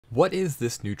What is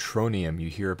this neutronium you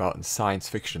hear about in science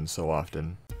fiction so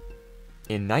often?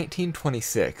 In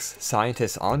 1926,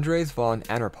 scientist Andres von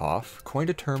Anerpoff coined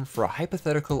a term for a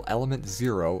hypothetical element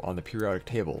 0 on the periodic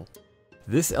table.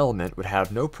 This element would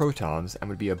have no protons and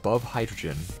would be above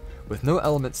hydrogen. With no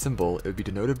element symbol, it would be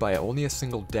denoted by only a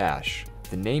single dash.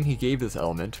 The name he gave this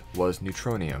element was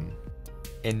neutronium.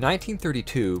 In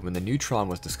 1932, when the neutron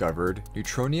was discovered,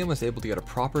 neutronium was able to get a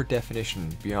proper definition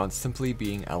beyond simply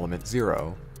being element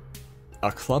 0.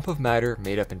 A clump of matter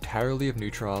made up entirely of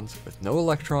neutrons with no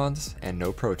electrons and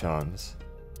no protons.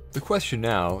 The question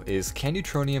now is, can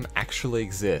neutronium actually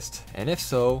exist, and if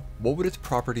so, what would its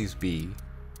properties be?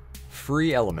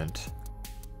 Free element.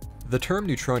 The term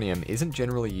neutronium isn't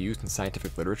generally used in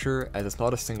scientific literature as it's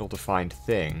not a single defined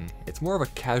thing, it's more of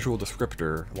a casual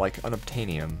descriptor, like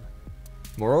unobtainium.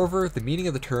 Moreover, the meaning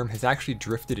of the term has actually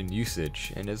drifted in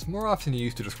usage, and is more often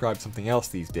used to describe something else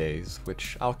these days,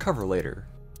 which I'll cover later.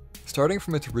 Starting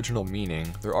from its original meaning,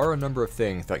 there are a number of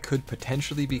things that could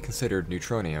potentially be considered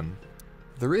neutronium.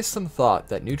 There is some thought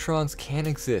that neutrons can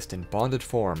exist in bonded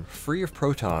form, free of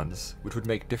protons, which would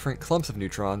make different clumps of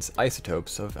neutrons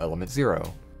isotopes of element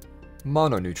 0.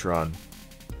 Mononeutron.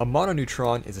 A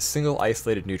mononeutron is a single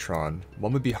isolated neutron.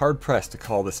 One would be hard-pressed to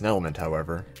call this an element,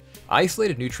 however.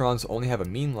 Isolated neutrons only have a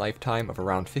mean lifetime of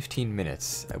around 15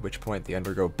 minutes, at which point they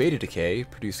undergo beta decay,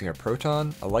 producing a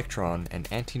proton, electron, and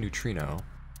antineutrino.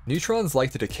 Neutrons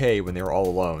like to decay when they are all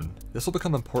alone. This will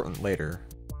become important later.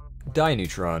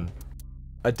 Dineutron.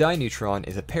 A dineutron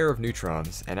is a pair of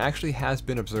neutrons, and actually has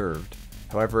been observed.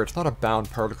 However, it's not a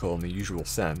bound particle in the usual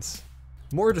sense.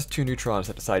 More just two neutrons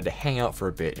that decide to hang out for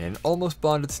a bit in an almost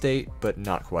bonded state, but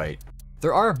not quite.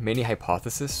 There are many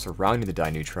hypotheses surrounding the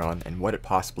dineutron and what it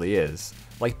possibly is,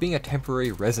 like being a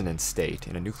temporary resonance state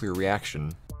in a nuclear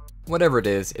reaction. Whatever it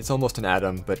is, it's almost an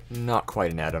atom, but not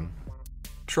quite an atom.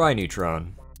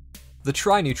 Trineutron. The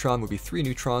trineutron would be three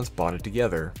neutrons bonded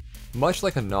together. Much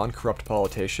like a non-corrupt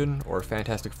politician or a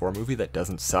Fantastic Four movie that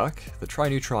doesn't suck, the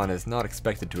trineutron is not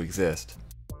expected to exist.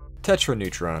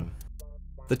 Tetraneutron.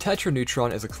 The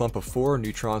tetraneutron is a clump of four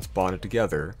neutrons bonded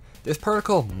together. This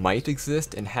particle might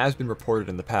exist and has been reported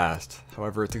in the past,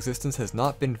 however its existence has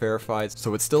not been verified,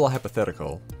 so it's still a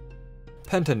hypothetical.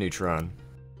 Pentaneutron.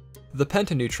 The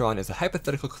pentaneutron is a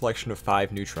hypothetical collection of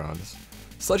 5 neutrons.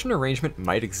 Such an arrangement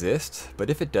might exist,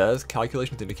 but if it does,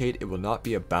 calculations indicate it will not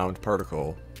be a bound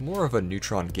particle, more of a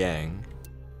neutron gang.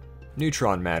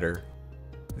 Neutron matter.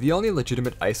 The only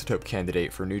legitimate isotope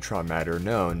candidate for neutron matter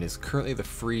known is currently the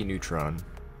free neutron.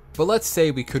 But let's say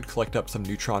we could collect up some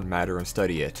neutron matter and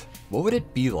study it. What would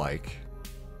it be like?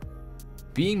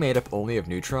 Being made up only of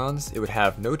neutrons, it would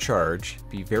have no charge,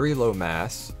 be very low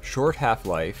mass, short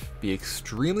half-life, be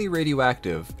extremely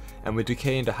radioactive, and would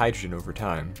decay into hydrogen over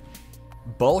time.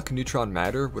 Bulk neutron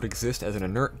matter would exist as an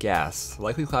inert gas,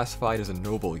 likely classified as a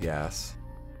noble gas.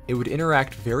 It would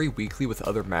interact very weakly with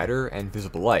other matter and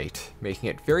visible light, making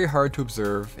it very hard to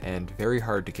observe and very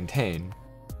hard to contain.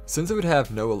 Since it would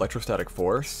have no electrostatic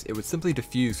force, it would simply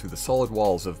diffuse through the solid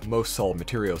walls of most solid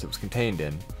materials it was contained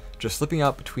in, just slipping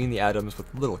out between the atoms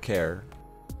with little care.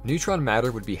 Neutron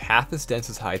matter would be half as dense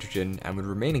as hydrogen and would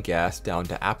remain a gas down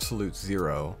to absolute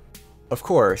zero. Of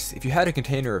course, if you had a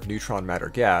container of neutron matter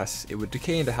gas, it would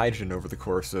decay into hydrogen over the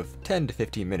course of 10 to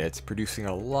 15 minutes, producing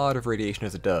a lot of radiation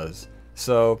as it does,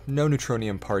 so no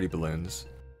neutronium party balloons.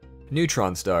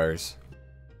 Neutron stars.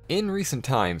 In recent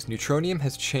times, neutronium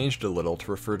has changed a little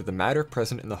to refer to the matter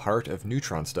present in the heart of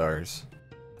neutron stars.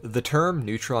 The term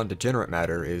neutron degenerate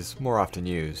matter is more often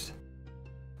used.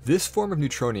 This form of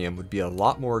neutronium would be a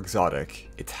lot more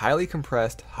exotic. It's highly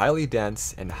compressed, highly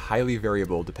dense, and highly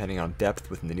variable depending on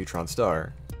depth within the neutron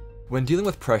star. When dealing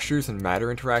with pressures and matter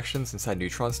interactions inside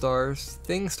neutron stars,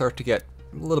 things start to get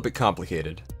a little bit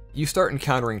complicated. You start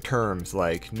encountering terms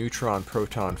like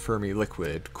neutron-proton Fermi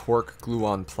liquid,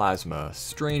 quark-gluon plasma,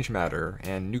 strange matter,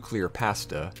 and nuclear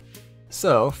pasta.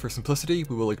 So, for simplicity,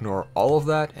 we will ignore all of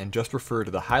that and just refer to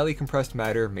the highly compressed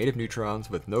matter made of neutrons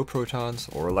with no protons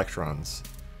or electrons.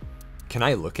 Can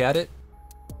I look at it?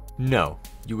 No,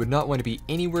 you would not want to be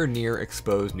anywhere near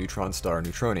exposed neutron star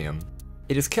neutronium.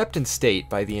 It is kept in state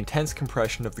by the intense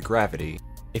compression of the gravity.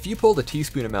 If you pulled a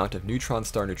teaspoon amount of neutron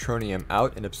star neutronium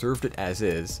out and observed it as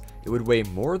is, it would weigh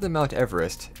more than Mount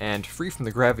Everest, and free from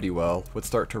the gravity well, would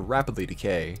start to rapidly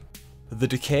decay. The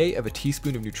decay of a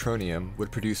teaspoon of neutronium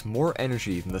would produce more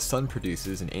energy than the sun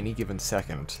produces in any given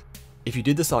second. If you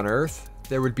did this on Earth,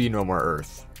 there would be no more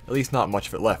Earth. At least not much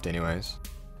of it left anyways.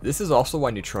 This is also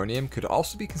why neutronium could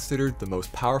also be considered the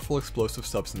most powerful explosive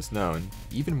substance known,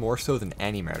 even more so than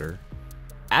antimatter.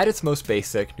 At its most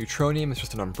basic, neutronium is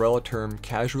just an umbrella term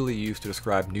casually used to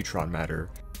describe neutron matter.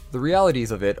 The realities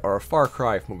of it are a far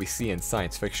cry from what we see in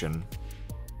science fiction.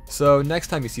 So next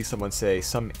time you see someone say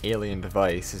some alien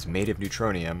device is made of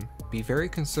neutronium, be very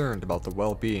concerned about the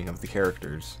well-being of the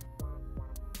characters.